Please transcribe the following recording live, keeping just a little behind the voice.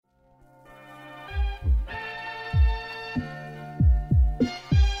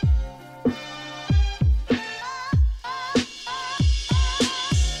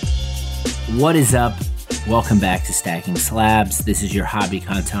What is up? Welcome back to Stacking Slabs. This is your hobby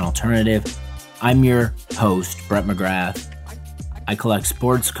content alternative. I'm your host, Brett McGrath. I collect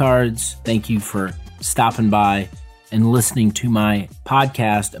sports cards. Thank you for stopping by and listening to my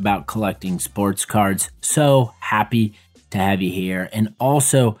podcast about collecting sports cards. So happy to have you here. And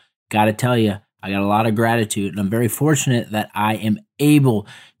also, got to tell you, I got a lot of gratitude, and I'm very fortunate that I am able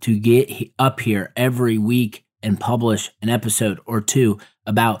to get up here every week and publish an episode or two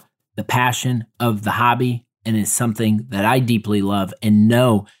about the passion of the hobby, and it's something that I deeply love and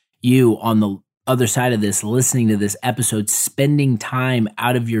know you on the other side of this, listening to this episode, spending time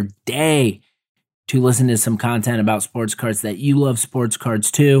out of your day to listen to some content about sports cards, that you love sports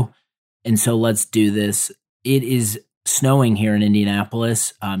cards too. And so let's do this. It is snowing here in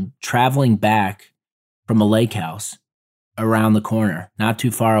Indianapolis. I'm traveling back from a lake house around the corner, not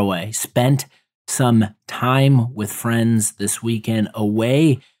too far away. Spent some time with friends this weekend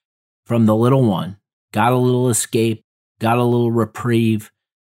away from the little one. Got a little escape, got a little reprieve.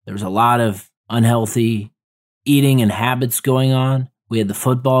 There's a lot of unhealthy eating and habits going on. We had the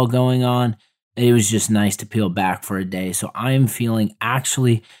football going on. It was just nice to peel back for a day. So I am feeling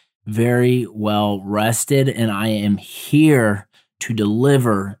actually very well rested, and I am here to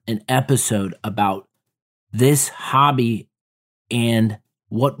deliver an episode about this hobby and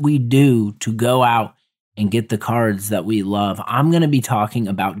what we do to go out and get the cards that we love. I'm going to be talking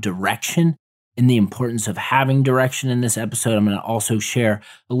about direction and the importance of having direction in this episode. I'm going to also share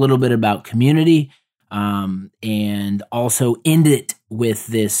a little bit about community and also end it with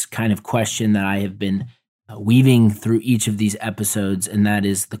this kind of question that I have been weaving through each of these episodes, and that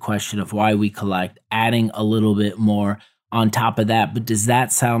is the question of why we collect, adding a little bit more on top of that. But does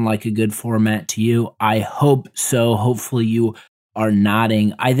that sound like a good format to you? I hope so. Hopefully you are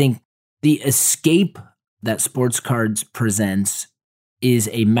nodding. I think the escape that sports cards presents is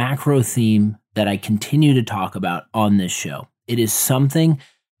a macro theme that I continue to talk about on this show. It is something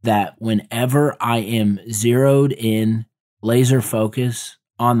that whenever I am zeroed in, laser focus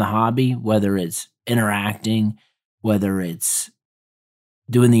on the hobby, whether it's interacting, whether it's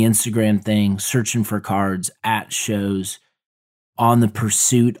doing the Instagram thing, searching for cards at shows, on the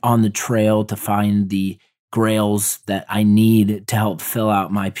pursuit, on the trail to find the grails that I need to help fill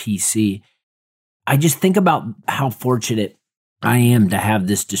out my PC, I just think about how fortunate I am to have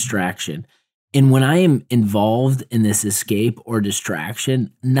this distraction. And when I am involved in this escape or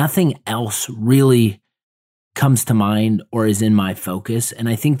distraction, nothing else really comes to mind or is in my focus. And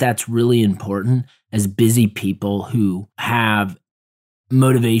I think that's really important as busy people who have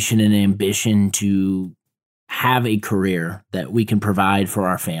motivation and ambition to have a career that we can provide for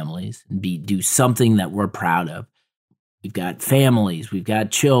our families and do something that we're proud of. We've got families, we've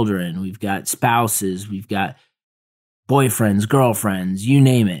got children, we've got spouses, we've got boyfriends, girlfriends, you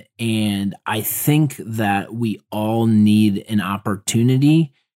name it. And I think that we all need an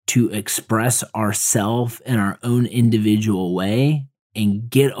opportunity to express ourselves in our own individual way and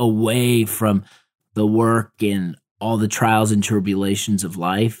get away from the work and all the trials and tribulations of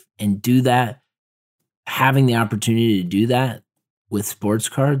life, and do that. Having the opportunity to do that with sports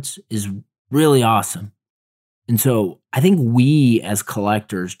cards is really awesome. And so I think we as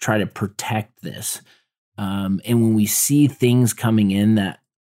collectors try to protect this. And when we see things coming in that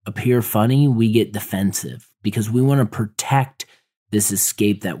appear funny, we get defensive because we want to protect this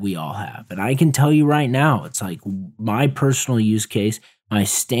escape that we all have. And I can tell you right now, it's like my personal use case, my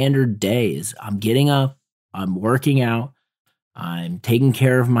standard day is I'm getting up, I'm working out, I'm taking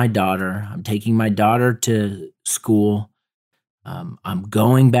care of my daughter, I'm taking my daughter to school, I'm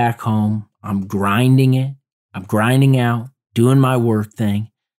going back home, I'm grinding it, I'm grinding out, doing my work thing,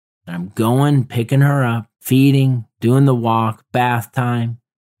 and I'm going, picking her up, feeding, doing the walk, bath time,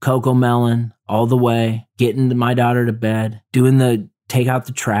 Coco Melon all the way, getting my daughter to bed, doing the take out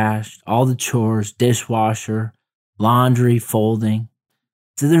the trash, all the chores, dishwasher, laundry, folding.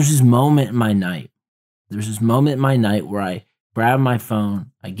 So there's this moment in my night. There's this moment in my night where I grab my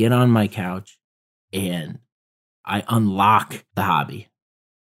phone, I get on my couch, and I unlock the hobby.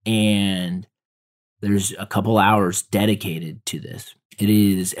 And there's a couple hours dedicated to this. It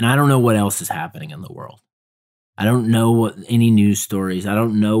is, and I don't know what else is happening in the world. I don't know what any news stories. I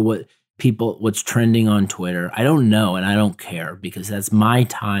don't know what's trending on Twitter. I don't know, and I don't care, because that's my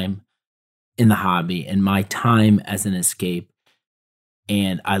time in the hobby and my time as an escape.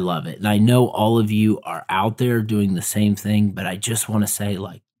 And I love it. And I know all of you are out there doing the same thing, but I just want to say,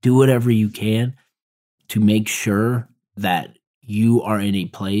 do whatever you can to make sure that you are in a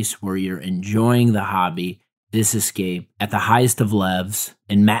place where you're enjoying the hobby, this escape, at the highest of levels,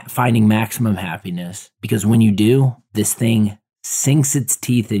 and finding maximum happiness. Because when you do, this thing sinks its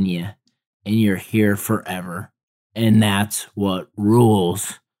teeth in you and you're here forever. And that's what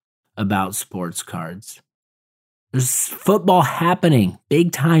rules about sports cards. There's football happening,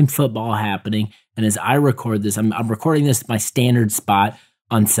 big time football happening. And as I record this, I'm recording this my standard spot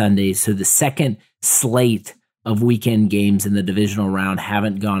on Sundays. So the second slate of weekend games in the divisional round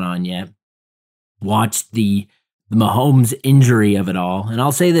haven't gone on yet. Watched the Mahomes injury of it all. And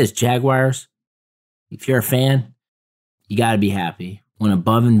I'll say this, Jaguars, if you're a fan, you got to be happy. Went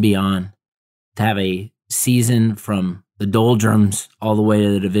above and beyond to have a season from the doldrums all the way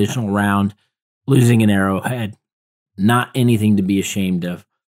to the divisional round, losing an Arrowhead. Not anything to be ashamed of.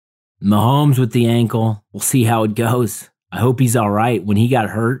 Mahomes with the ankle, we'll see how it goes. I hope he's all right. When he got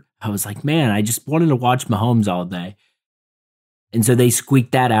hurt, I was like, man, I just wanted to watch Mahomes all day. And so they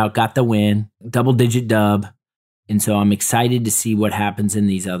squeaked that out, got the win, double-digit dub. And so I'm excited to see what happens in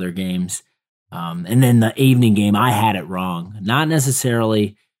these other games. And then the evening game, I had it wrong. Not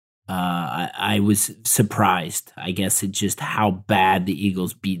necessarily, I was surprised. I guess it's just how bad the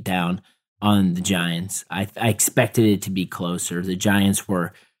Eagles beat down on the Giants. I expected it to be closer. The Giants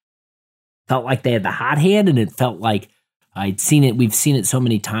felt like they had the hot hand, and it felt like I'd seen it. We've seen it so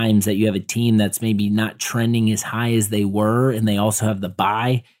many times that you have a team that's maybe not trending as high as they were, and they also have the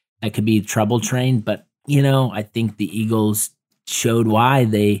bye that could be trouble train. But, I think the Eagles showed why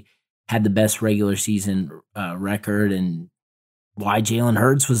they had the best regular season record and why Jalen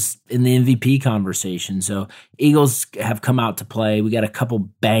Hurts was in the MVP conversation. So Eagles have come out to play. We got a couple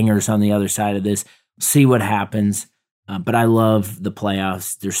bangers on the other side of this. See what happens. But I love the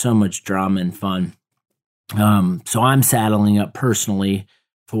playoffs. There's so much drama and fun. So I'm saddling up personally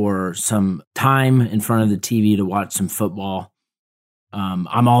for some time in front of the TV to watch some football.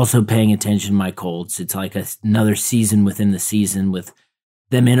 I'm also paying attention to my Colts. It's like another season within the season with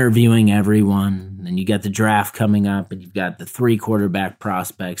them interviewing everyone. And you got the draft coming up, and you've got the 3 quarterback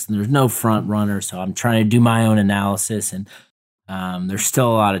prospects, and there's no front runner. So I'm trying to do my own analysis, and there's still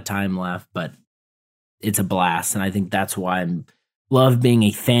a lot of time left, but it's a blast. And I think that's why I love being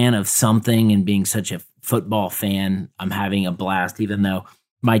a fan of something and being such a football fan. I'm having a blast, even though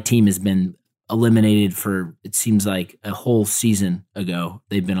my team has been eliminated for, it seems like a whole season ago,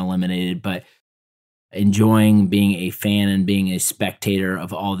 they've been eliminated, but enjoying being a fan and being a spectator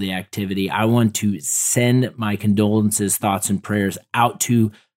of all the activity. I want to send my condolences, thoughts, and prayers out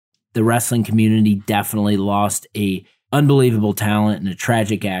to the wrestling community. Definitely lost a unbelievable talent in a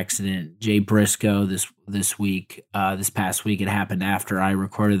tragic accident. Jay Briscoe this past week. It happened after I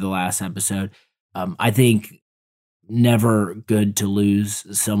recorded the last episode. I think never good to lose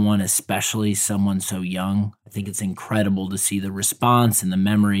someone, especially someone so young. I think it's incredible to see the response and the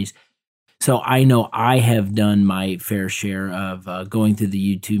memories. So I know I have done my fair share of going through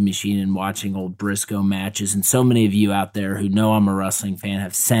the YouTube machine and watching old Briscoe matches. And so many of you out there who know I'm a wrestling fan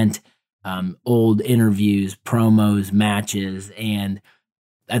have sent old interviews, promos, matches. And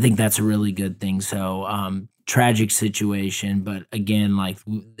I think that's a really good thing. So tragic situation. But again, like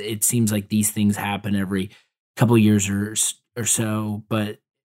it seems like these things happen every couple years or so, but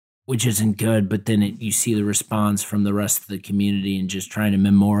which isn't good. But then you see the response from the rest of the community and just trying to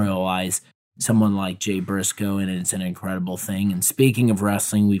memorialize someone like Jay Briscoe, and it's an incredible thing. And speaking of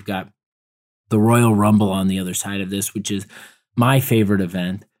wrestling, we've got the Royal Rumble on the other side of this, which is my favorite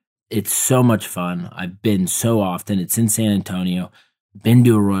event. It's so much fun. I've been so often. It's in San Antonio. Been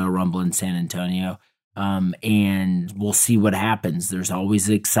to a Royal Rumble in San Antonio. And we'll see what happens. There's always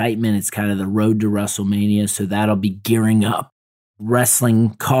excitement. It's kind of the road to WrestleMania, so that'll be gearing up.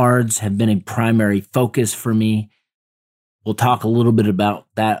 Wrestling cards have been a primary focus for me. We'll talk a little bit about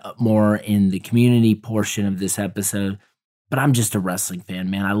that more in the community portion of this episode, but I'm just a wrestling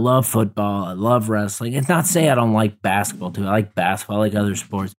fan, man. I love football. I love wrestling. It's not to say I don't like basketball, too. I like basketball. I like other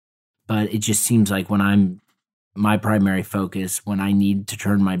sports, but it just seems like when I'm my primary focus, when I need to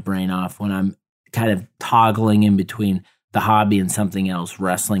turn my brain off, when I'm kind of toggling in between the hobby and something else,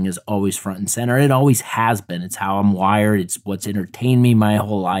 wrestling is always front and center. It always has been. It's how I'm wired. It's what's entertained me my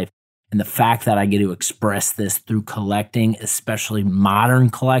whole life. And the fact that I get to express this through collecting, especially modern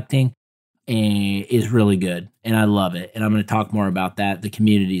collecting, is really good. And I love it. And I'm going to talk more about that. The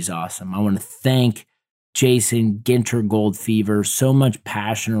community is awesome. I want to thank Jason, Ginter Gold Fever. So much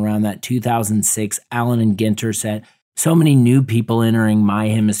passion around that 2006 Allen and Ginter set. So many new people entering my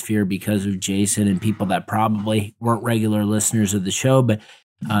hemisphere because of Jason, and people that probably weren't regular listeners of the show, but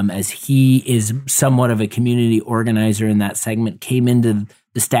as he is somewhat of a community organizer in that segment, came into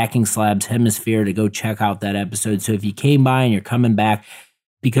the Stacking Slabs hemisphere to go check out that episode. So if you came by and you're coming back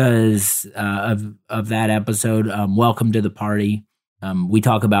because of that episode, welcome to the party. We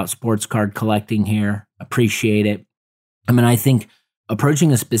talk about sports card collecting here. Appreciate it. I mean, I think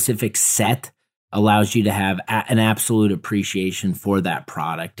approaching a specific set allows you to have an absolute appreciation for that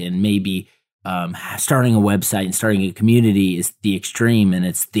product. And maybe starting a website and starting a community is the extreme, and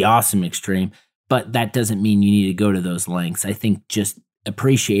it's the awesome extreme. But that doesn't mean you need to go to those lengths. I think just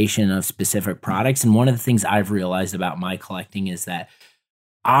appreciation of specific products. And one of the things I've realized about my collecting is that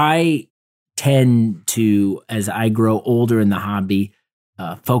I tend to, as I grow older in the hobby,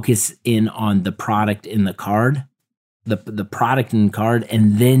 focus in on the product in the card, the product in the card,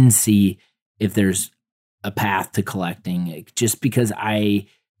 and then see if there's a path to collecting. Just because I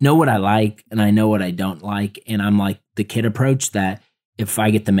know what I like and I know what I don't like, and I'm like the kid approach that if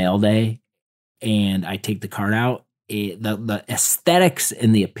I get the mail day and I take the card out, the aesthetics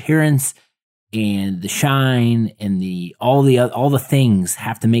and the appearance and the shine and all the things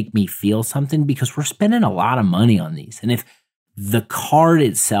have to make me feel something, because we're spending a lot of money on these. And if the card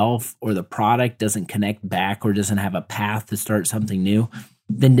itself or the product doesn't connect back or doesn't have a path to start something new,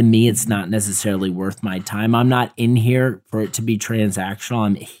 then to me, it's not necessarily worth my time. I'm not in here for it to be transactional.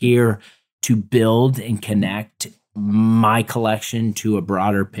 I'm here to build and connect my collection to a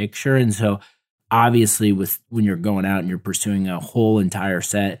broader picture. And so obviously when you're going out and you're pursuing a whole entire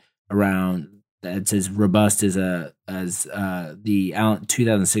set around that's as robust as the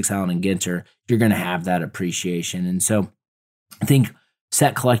 2006 Allen & Ginter, you're going to have that appreciation. And so I think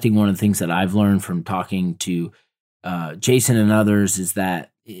set collecting, one of the things that I've learned from talking to Jason and others, is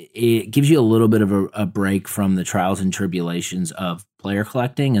that it gives you a little bit of a break from the trials and tribulations of player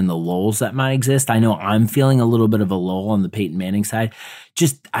collecting and the lulls that might exist. I know I'm feeling a little bit of a lull on the Peyton Manning side.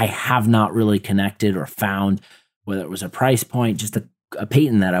 Just I have not really connected or found whether it was a price point, just a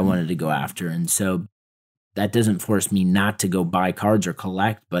Peyton that I wanted to go after. And so that doesn't force me not to go buy cards or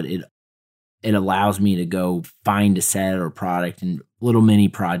collect, but it allows me to go find a set or product and little mini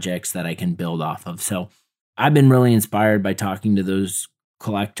projects that I can build off of. So I've been really inspired by talking to those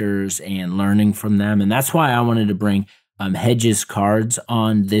collectors and learning from them. And that's why I wanted to bring Hedges Cards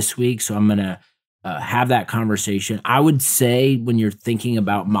on this week. So I'm going to have that conversation. I would say when you're thinking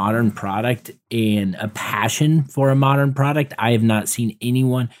about modern product and a passion for a modern product, I have not seen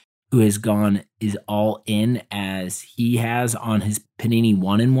anyone who has gone is all in as he has on his Panini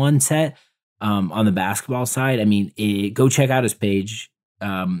 1-in-1 set on the basketball side. I mean, go check out his page,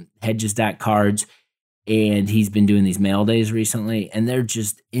 Hedges.cards. And he's been doing these mail days recently, and they're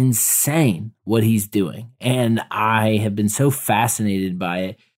just insane what he's doing. And I have been so fascinated by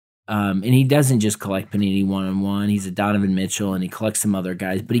it. And he doesn't just collect Panini 1-on-1. He's a Donovan Mitchell, and he collects some other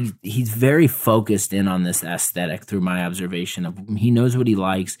guys. But he's very focused in on this aesthetic through my observation of he knows what he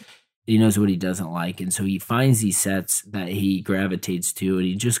likes. He knows what he doesn't like. And so he finds these sets that he gravitates to, and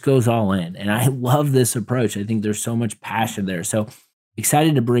he just goes all in. And I love this approach. I think there's so much passion there. So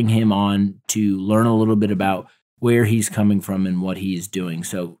excited to bring him on to learn a little bit about where he's coming from and what he's doing.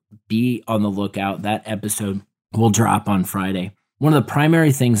 So be on the lookout. That episode will drop on Friday. One of the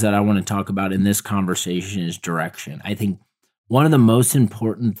primary things that I want to talk about in this conversation is direction. I think one of the most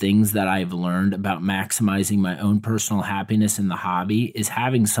important things that I've learned about maximizing my own personal happiness in the hobby is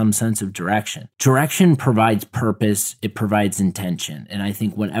having some sense of direction. Direction provides purpose. It provides intention. And I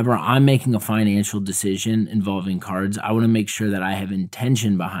think whenever I'm making a financial decision involving cards, I want to make sure that I have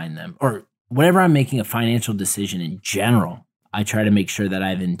intention behind them. Or whenever I'm making a financial decision in general, I try to make sure that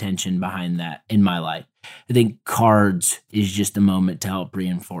I have intention behind that in my life. I think cards is just a moment to help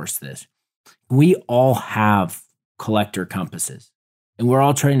reinforce this. We all have collector compasses, and we're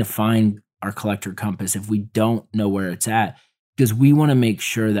all trying to find our collector compass if we don't know where it's at, because we want to make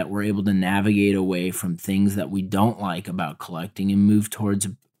sure that we're able to navigate away from things that we don't like about collecting and move towards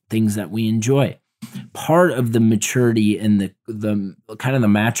things that we enjoy. Part of the maturity and the kind of the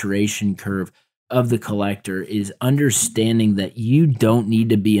maturation curve of the collector is understanding that you don't need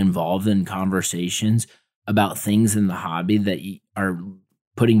to be involved in conversations about things in the hobby that are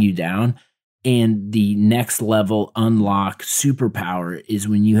putting you down. And the next level unlock superpower is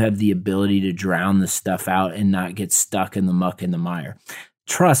when you have the ability to drown the stuff out and not get stuck in the muck and the mire.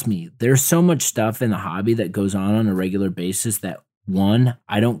 Trust me, there's so much stuff in the hobby that goes on a regular basis that, one,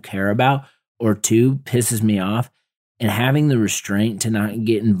 I don't care about, or two, pisses me off. And having the restraint to not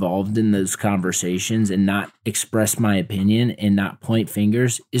get involved in those conversations and not express my opinion and not point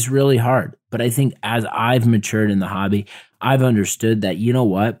fingers is really hard. But I think as I've matured in the hobby, I've understood that, you know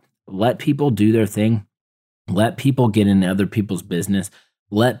what? Let people do their thing. Let people get into other people's business.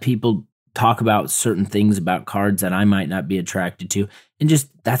 Let people talk about certain things about cards that I might not be attracted to. And just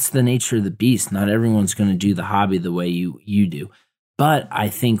that's the nature of the beast. Not everyone's going to do the hobby the way you do. But I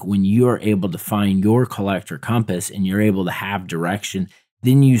think when you're able to find your collector compass and you're able to have direction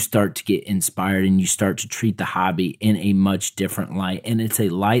then you start to get inspired and you start to treat the hobby in a much different light. And it's a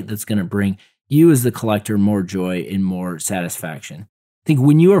light that's going to bring you as the collector more joy and more satisfaction. I think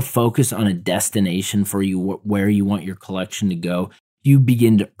when you are focused on a destination for you, where you want your collection to go, you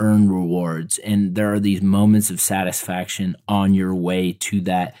begin to earn rewards. And there are these moments of satisfaction on your way to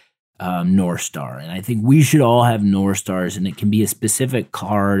that North Star. And I think we should all have North Stars, and it can be a specific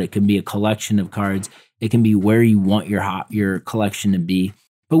card. It can be a collection of cards. It can be where you want your collection to be,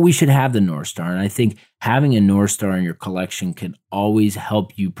 but we should have the North Star. And I think having a North Star in your collection can always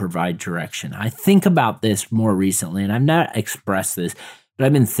help you provide direction. I think about this more recently, and I've not expressed this, but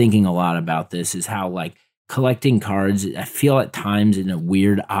I've been thinking a lot about this, is how like collecting cards, I feel at times in a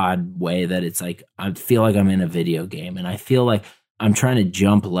weird, odd way that it's like, I feel like I'm in a video game, and I feel like I'm trying to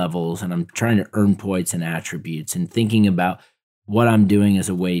jump levels and I'm trying to earn points and attributes, and thinking about what I'm doing as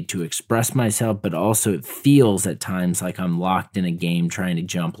a way to express myself, but also it feels at times like I'm locked in a game trying to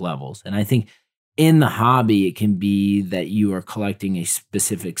jump levels. And I think in the hobby, it can be that you are collecting a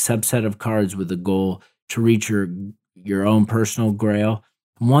specific subset of cards with a goal to reach your own personal grail.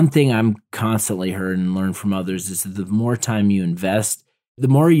 One thing I'm constantly heard and learn from others is that the more time you invest, the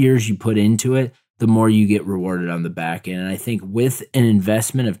more years you put into it, the more you get rewarded on the back end. And I think with an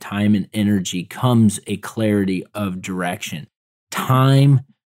investment of time and energy comes a clarity of direction. Time,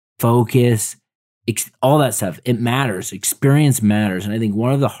 focus, all that stuff, it matters. Experience matters. And I think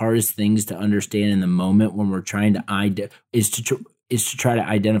one of the hardest things to understand in the moment when we're trying to is to try to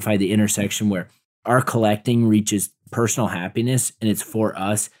identify the intersection where our collecting reaches personal happiness and it's for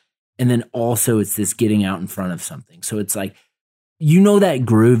us. And then also it's this getting out in front of something. So it's like, that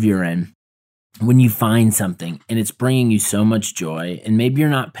groove you're in when you find something and it's bringing you so much joy, and maybe you're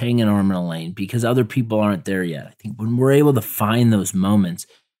not paying an arm and a lane because other people aren't there yet. I think when we're able to find those moments,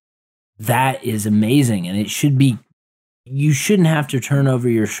 that is amazing. And it should be, you shouldn't have to turn over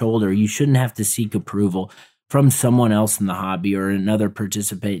your shoulder. You shouldn't have to seek approval from someone else in the hobby or another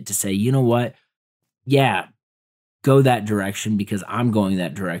participant to say, you know what? Yeah, go that direction because I'm going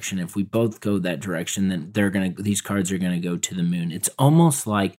that direction. If we both go that direction, then these cards are going to go to the moon. It's almost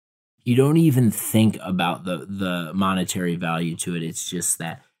like you don't even think about the monetary value to it. It's just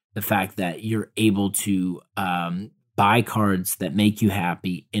that the fact that you're able to buy cards that make you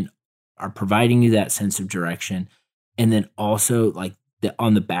happy and are providing you that sense of direction. And then also like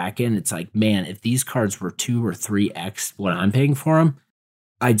on the back end, it's like, man, if these cards were 2 or 3x what I'm paying for them,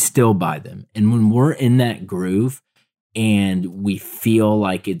 I'd still buy them. And when we're in that groove and we feel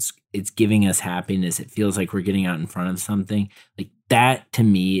like it's giving us happiness, it feels like we're getting out in front of something, like that to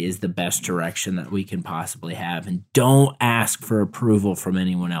me is the best direction that we can possibly have. And don't ask for approval from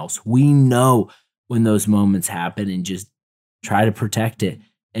anyone else. We know when those moments happen, and just try to protect it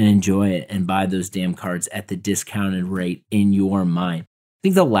and enjoy it and buy those damn cards at the discounted rate in your mind. I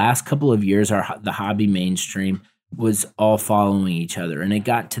think the last couple of years, the hobby mainstream was all following each other. And it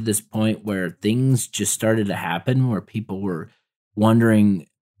got to this point where things just started to happen where people were wondering,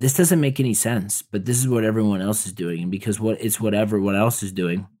 this doesn't make any sense, but this is what everyone else is doing. And because what everyone else is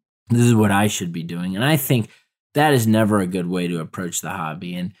doing, this is what I should be doing. And I think that is never a good way to approach the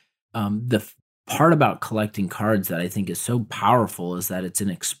hobby. And the part about collecting cards that I think is so powerful is that it's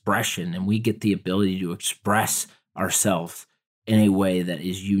an expression, and we get the ability to express ourselves in a way that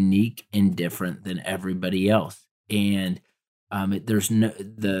is unique and different than everybody else. And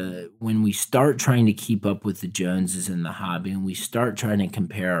when we start trying to keep up with the Joneses in the hobby and we start trying to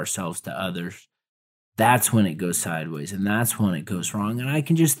compare ourselves to others, that's when it goes sideways and that's when it goes wrong. And I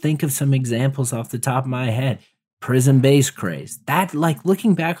can just think of some examples off the top of my head. Prism base craze. That, like,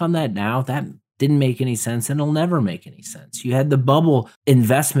 looking back on that now, that didn't make any sense and it'll never make any sense. You had the bubble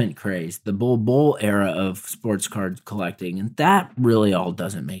investment craze, the bull era of sports card collecting, and that really all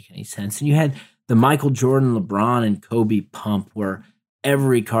doesn't make any sense. And you had the Michael Jordan, LeBron, and Kobe pump where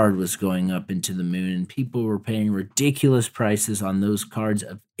every card was going up into the moon and people were paying ridiculous prices on those cards,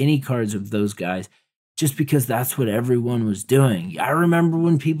 of any cards of those guys, just because that's what everyone was doing. I remember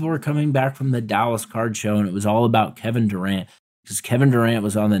when people were coming back from the Dallas card show and it was all about Kevin Durant, because Kevin Durant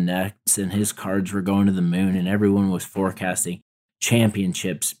was on the Nets and his cards were going to the moon and everyone was forecasting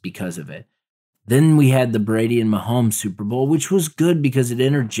championships because of it. Then we had the Brady and Mahomes Super Bowl, which was good because it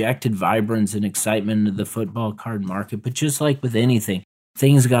interjected vibrance and excitement into the football card market. But just like with anything,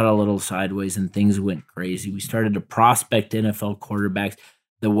 things got a little sideways and things went crazy. We started to prospect NFL quarterbacks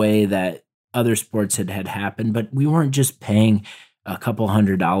the way that other sports had happened, but we weren't just paying a couple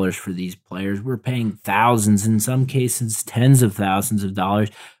 $100s for these players. We're paying thousands, in some cases tens of thousands of dollars,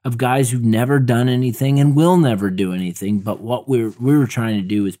 of guys who've never done anything and will never do anything. But what we were trying to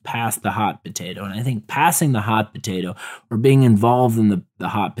do is pass the hot potato. And I think passing the hot potato or being involved in the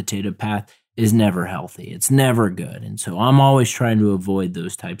hot potato path is never healthy. It's never good. And so I'm always trying to avoid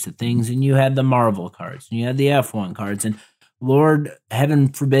those types of things. And you had the Marvel cards, and you had the F1 cards, and Lord, heaven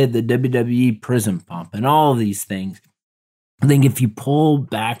forbid, the WWE Prism Pump, and all of these things. I think if you pull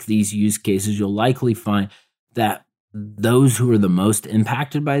back these use cases, you'll likely find that those who are the most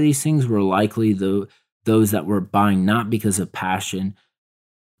impacted by these things were likely those that were buying not because of passion,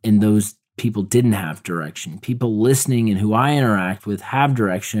 and those people didn't have direction. People listening and who I interact with have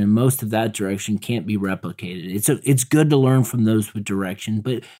direction, and most of that direction can't be replicated. It's good to learn from those with direction,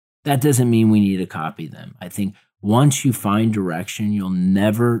 but that doesn't mean we need to copy them. I think once you find direction, you'll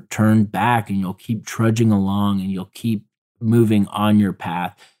never turn back, and you'll keep trudging along, and you'll keep moving on your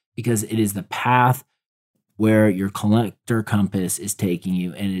path, because it is the path where your collector compass is taking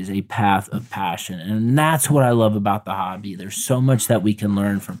you, and it is a path of passion. And that's what I love about the hobby. There's so much that we can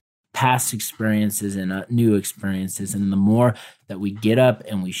learn from past experiences and new experiences. And the more that we get up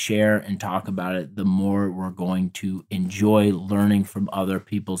and we share and talk about it, the more we're going to enjoy learning from other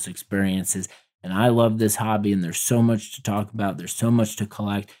people's experiences. And I love this hobby, and there's so much to talk about. There's so much to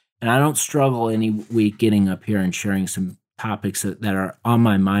collect. And I don't struggle any week getting up here and sharing some topics that are on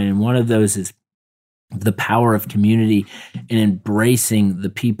my mind. And one of those is the power of community and embracing the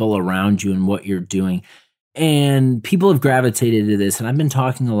people around you and what you're doing. And people have gravitated to this. And I've been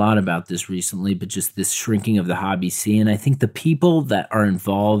talking a lot about this recently, but just this shrinking of the hobby scene. And I think the people that are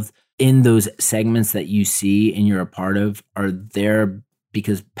involved in those segments that you see and you're a part of are there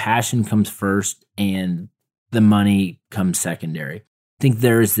because passion comes first and the money comes secondary. I think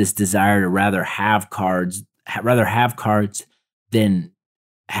there is this desire to rather have cards than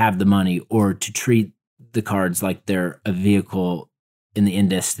have the money, or to treat the cards like they're a vehicle and the end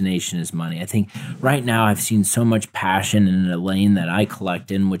destination is money. I think right now I've seen so much passion in a lane that I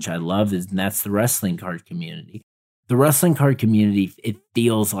collect in, which I love, and that's the wrestling card community. The wrestling card community, it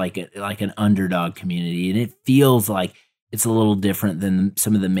feels like an underdog community, and it feels like it's a little different than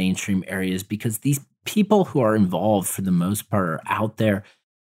some of the mainstream areas, because these people who are involved for the most part are out there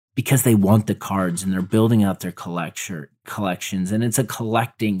because they want the cards, and they're building out their collections, and it's a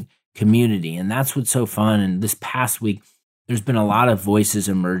collecting community. And that's what's so fun. And this past week, there's been a lot of voices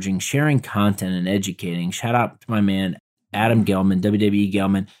emerging, sharing content and educating. Shout out to my man, Adam Gelman, WWE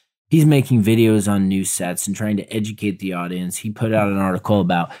Gelman. He's making videos on new sets and trying to educate the audience. He put out an article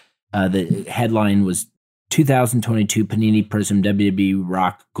about the headline was 2022 Panini Prism WWE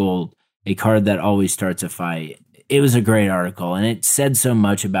Rock Gold, a card that always starts a fight. It was a great article, and it said so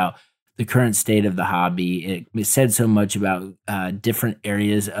much about the current state of the hobby. It said so much about different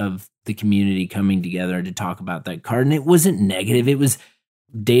areas of the community coming together to talk about that card. And it wasn't negative. It was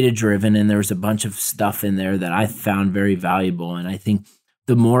data-driven, and there was a bunch of stuff in there that I found very valuable. And I think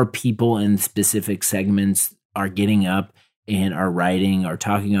the more people in specific segments are getting up and are writing or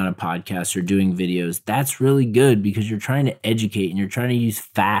talking on a podcast or doing videos, that's really good, because you're trying to educate and you're trying to use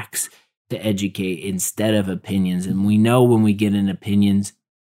facts to educate instead of opinions. And we know when we get in opinions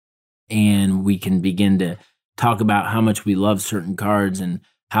and we can begin to talk about how much we love certain cards and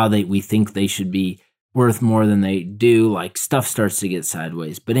how we think they should be worth more than they do, like stuff starts to get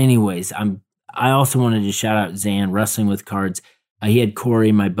sideways. But anyways, I also wanted to shout out Zan, Wrestling with Cards. He had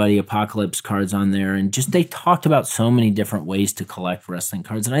Corey, my buddy Apocalypse cards on there, and just they talked about so many different ways to collect wrestling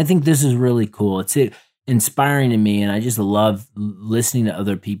cards. And I think this is really cool. It's inspiring to me, and I just love listening to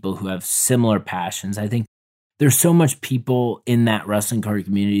other people who have similar passions. I think there's so much people in that wrestling card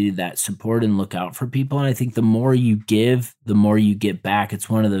community that support and look out for people. And I think the more you give, the more you get back. It's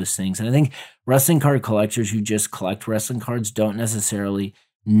one of those things. And I think wrestling card collectors who just collect wrestling cards don't necessarily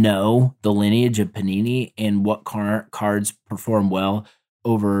know the lineage of Panini and what cards perform well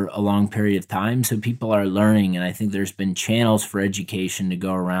over a long period of time. So people are learning, and I think there's been channels for education to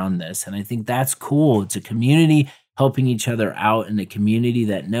go around this. And I think that's cool. It's a community helping each other out, and a community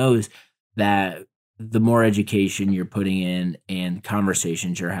that knows that the more education you're putting in and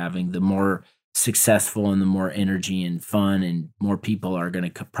conversations you're having, the more successful and the more energy and fun and more people are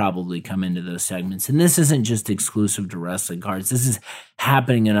going to probably come into those segments. And this isn't just exclusive to wrestling cards. This is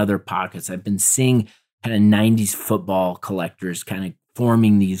happening in other pockets. I've been seeing kind of 90s football collectors kind of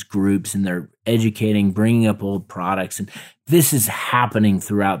forming these groups, and they're educating, bringing up old products. And this is happening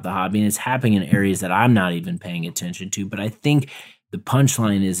throughout the hobby, and it's happening in areas that I'm not even paying attention to. But I think the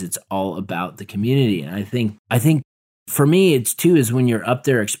punchline is it's all about the community. And I think for me, it's too, is when you're up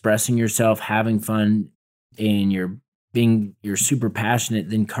there expressing yourself, having fun, and you're you're super passionate,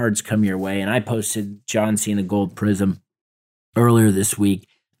 then cards come your way. And I posted John Cena Gold Prism earlier this week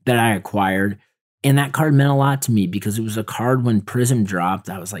that I acquired. And that card meant a lot to me because it was a card when Prism dropped.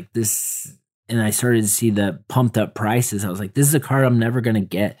 I was like, this, and I started to see the pumped up prices. I was like, this is a card I'm never going to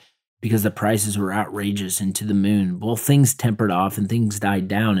get because the prices were outrageous and to the moon. Well, things tempered off and things died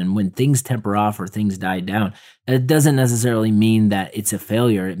down. And when things temper off or things die down, it doesn't necessarily mean that it's a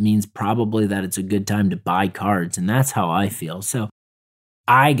failure. It means probably that it's a good time to buy cards. And that's how I feel. So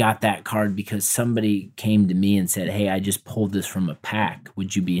I got that card because somebody came to me and said, hey, I just pulled this from a pack.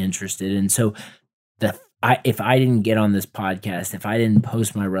 Would you be interested? And so if I didn't get on this podcast, if I didn't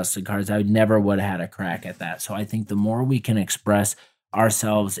post my Rusted cards, I never would have had a crack at that. So I think the more we can express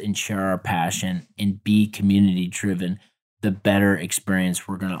ourselves and share our passion and be community driven, the better experience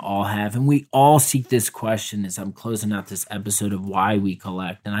we're going to all have. And we all seek this question as I'm closing out this episode of why we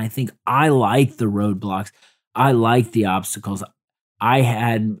collect. And I think I like the roadblocks. I like the obstacles. I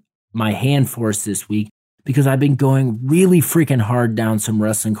had my hand forced this week because I've been going really freaking hard down some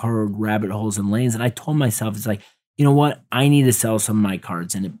wrestling card rabbit holes and lanes. And I told myself, it's like, you know what? I need to sell some of my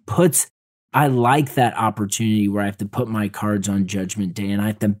cards. And I like that opportunity where I have to put my cards on Judgment Day and I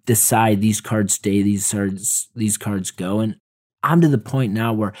have to decide these cards stay, these cards go. And I'm to the point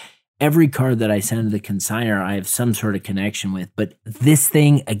now where every card that I send to the consignor, I have some sort of connection with. But this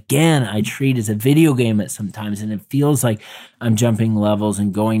thing, again, I treat as a video game at sometimes. And it feels like I'm jumping levels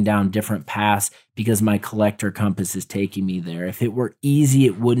and going down different paths because my collector compass is taking me there. If it were easy,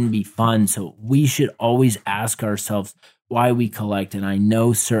 it wouldn't be fun. So we should always ask ourselves why we collect. And I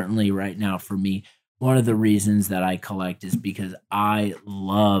know certainly right now for me, one of the reasons that I collect is because I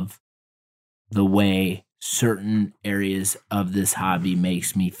love the way certain areas of this hobby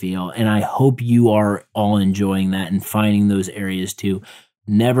makes me feel. And I hope you are all enjoying that and finding those areas too.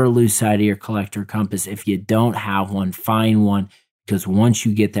 Never lose sight of your collector compass. If you don't have one, find one, because once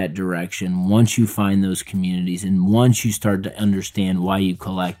you get that direction, once you find those communities, and once you start to understand why you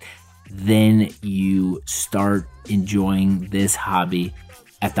collect, then you start enjoying this hobby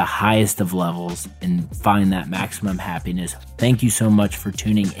at the highest of levels and find that maximum happiness. Thank you so much for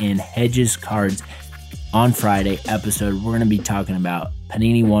tuning in. Hedges Cards on Friday episode. We're going to be talking about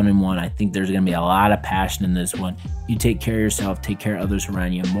Panini 1-in-1. I think there's going to be a lot of passion in this one. You take care of yourself, take care of others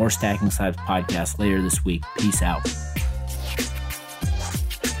around you. More Stacking Slabs podcast later this week. Peace out.